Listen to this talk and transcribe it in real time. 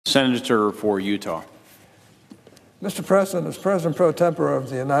Senator for Utah. Mr. President, as President pro tempore of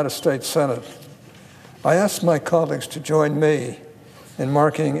the United States Senate, I ask my colleagues to join me in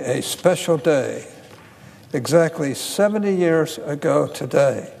marking a special day. Exactly 70 years ago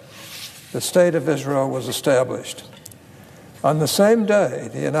today, the State of Israel was established. On the same day,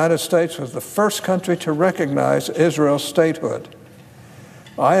 the United States was the first country to recognize Israel's statehood.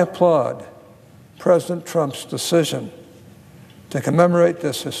 I applaud President Trump's decision to commemorate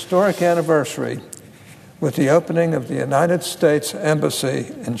this historic anniversary with the opening of the United States Embassy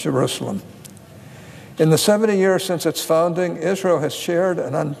in Jerusalem. In the 70 years since its founding, Israel has shared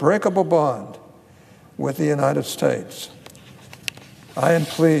an unbreakable bond with the United States. I am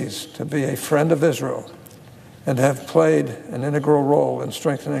pleased to be a friend of Israel and have played an integral role in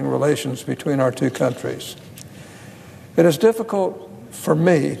strengthening relations between our two countries. It is difficult for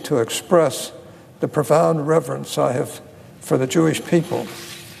me to express the profound reverence I have for the Jewish people.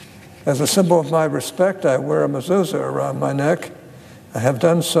 As a symbol of my respect, I wear a mezuzah around my neck. I have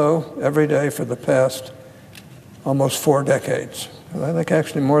done so every day for the past almost 4 decades. I think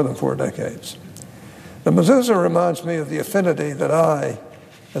actually more than 4 decades. The mezuzah reminds me of the affinity that I,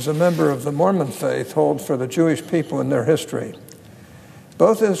 as a member of the Mormon faith, hold for the Jewish people and their history.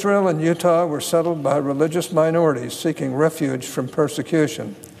 Both Israel and Utah were settled by religious minorities seeking refuge from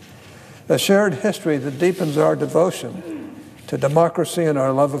persecution. A shared history that deepens our devotion to democracy and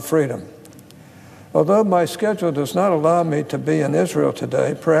our love of freedom. Although my schedule does not allow me to be in Israel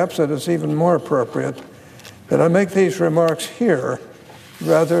today, perhaps it is even more appropriate that I make these remarks here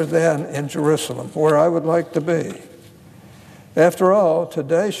rather than in Jerusalem, where I would like to be. After all,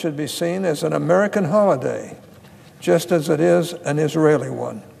 today should be seen as an American holiday, just as it is an Israeli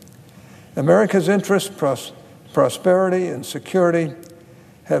one. America's interest, prosperity, and security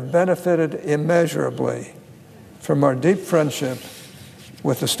have benefited immeasurably from our deep friendship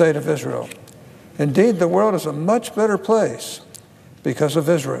with the State of Israel. Indeed, the world is a much better place because of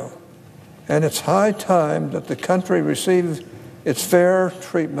Israel, and it's high time that the country receive its fair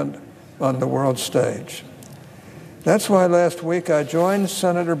treatment on the world stage. That's why last week I joined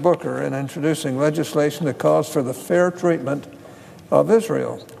Senator Booker in introducing legislation that calls for the fair treatment of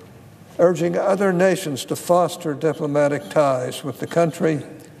Israel, urging other nations to foster diplomatic ties with the country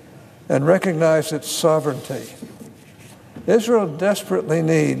and recognize its sovereignty. Israel desperately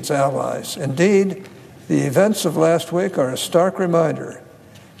needs allies. Indeed, the events of last week are a stark reminder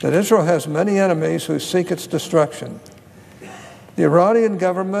that Israel has many enemies who seek its destruction. The Iranian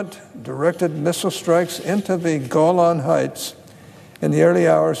government directed missile strikes into the Golan Heights in the early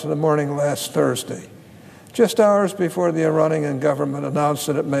hours of the morning last Thursday, just hours before the Iranian government announced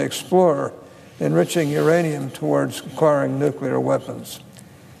that it may explore enriching uranium towards acquiring nuclear weapons.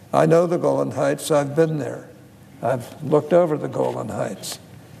 I know the Golan Heights. I've been there. I've looked over the Golan Heights.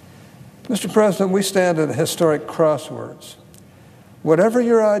 Mr. President, we stand at a historic crossroads. Whatever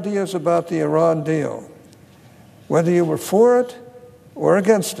your ideas about the Iran deal, whether you were for it or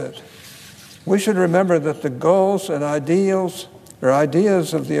against it, we should remember that the goals and ideals or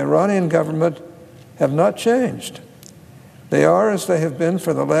ideas of the Iranian government have not changed. They are, as they have been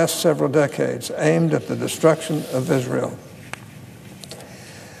for the last several decades, aimed at the destruction of Israel.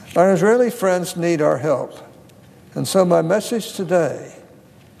 Our Israeli friends need our help. And so my message today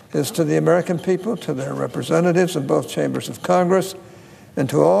is to the American people, to their representatives in both chambers of Congress, and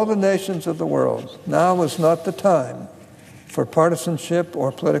to all the nations of the world. Now is not the time for partisanship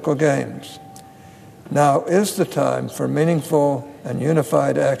or political games. Now is the time for meaningful and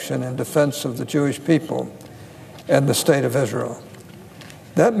unified action in defense of the Jewish people and the State of Israel.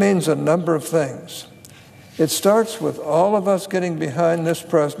 That means a number of things. It starts with all of us getting behind this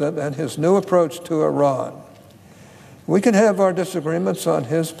president and his new approach to Iran. We can have our disagreements on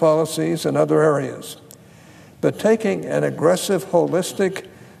his policies and other areas, but taking an aggressive, holistic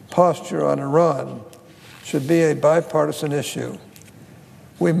posture on Iran should be a bipartisan issue.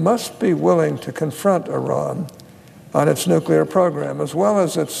 We must be willing to confront Iran on its nuclear program, as well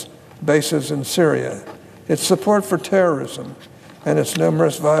as its bases in Syria, its support for terrorism, and its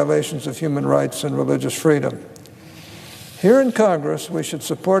numerous violations of human rights and religious freedom. Here in Congress, we should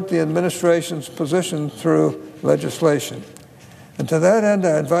support the administration's position through legislation. And to that end,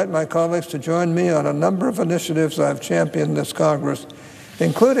 I invite my colleagues to join me on a number of initiatives I've championed this Congress,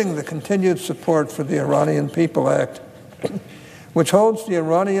 including the continued support for the Iranian People Act, which holds the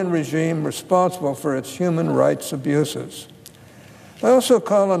Iranian regime responsible for its human rights abuses. I also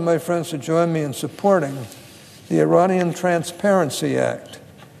call on my friends to join me in supporting the Iranian Transparency Act,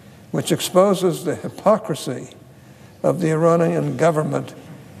 which exposes the hypocrisy of the Iranian government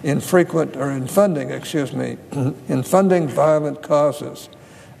in funding violent causes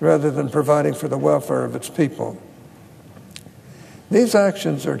rather than providing for the welfare of its people. These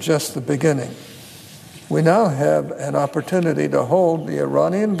actions are just the beginning. We now have an opportunity to hold the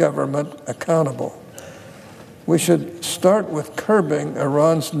Iranian government accountable. We should start with curbing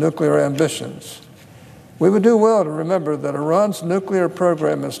Iran's nuclear ambitions. We would do well to remember that Iran's nuclear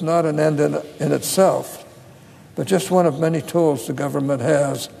program is not an end in itself, but just one of many tools the government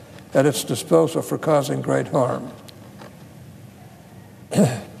has at its disposal for causing great harm.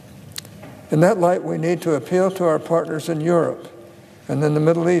 In that light, we need to appeal to our partners in Europe and in the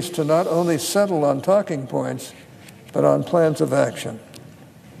Middle East to not only settle on talking points, but on plans of action.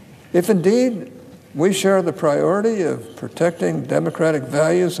 If indeed we share the priority of protecting democratic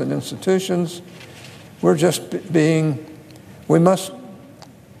values and institutions, we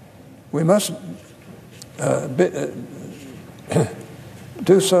must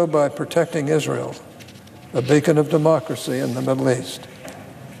do so by protecting Israel, a beacon of democracy in the Middle East.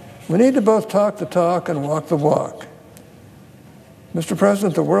 We need to both talk the talk and walk the walk. Mr.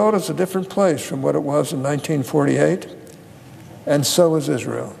 President, the world is a different place from what it was in 1948, and so is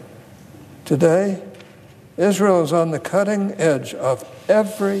Israel. Today, Israel is on the cutting edge of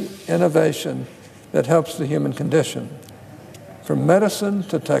every innovation that helps the human condition, from medicine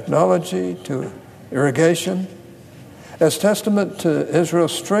to technology to irrigation. As testament to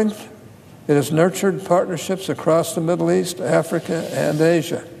Israel's strength, it has nurtured partnerships across the Middle East, Africa, and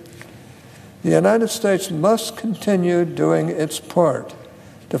Asia. The United States must continue doing its part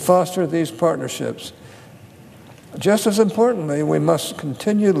to foster these partnerships. Just as importantly, we must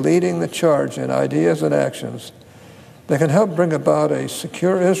continue leading the charge in ideas and actions that can help bring about a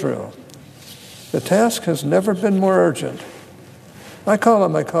secure Israel. The task has never been more urgent. I call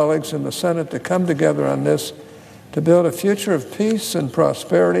on my colleagues in the Senate to come together on this to build a future of peace and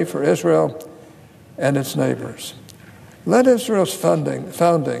prosperity for Israel and its neighbors. Let Israel's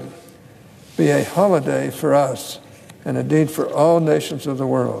founding be a holiday for us and indeed for all nations of the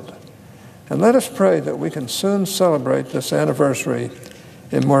world. And let us pray that we can soon celebrate this anniversary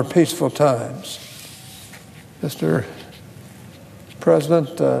in more peaceful times. Mr.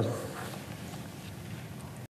 President,